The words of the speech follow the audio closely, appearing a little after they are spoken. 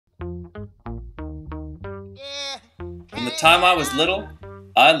From the time I was little,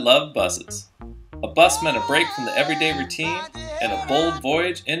 I loved buses. A bus meant a break from the everyday routine and a bold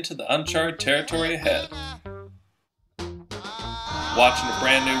voyage into the uncharted territory ahead. Watching a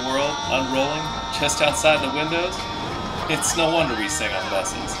brand new world unrolling just outside the windows, it's no wonder we sing on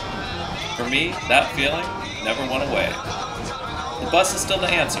buses. For me, that feeling never went away. The bus is still the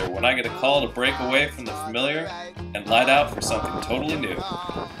answer when I get a call to break away from the familiar and light out for something totally new.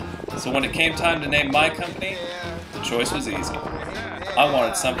 So when it came time to name my company, the choice was easy. I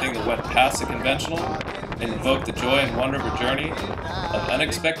wanted something that went past the conventional and invoked the joy and wonder of a journey of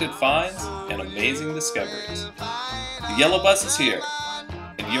unexpected finds and amazing discoveries. The yellow bus is here,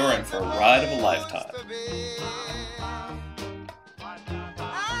 and you're in for a ride of a lifetime.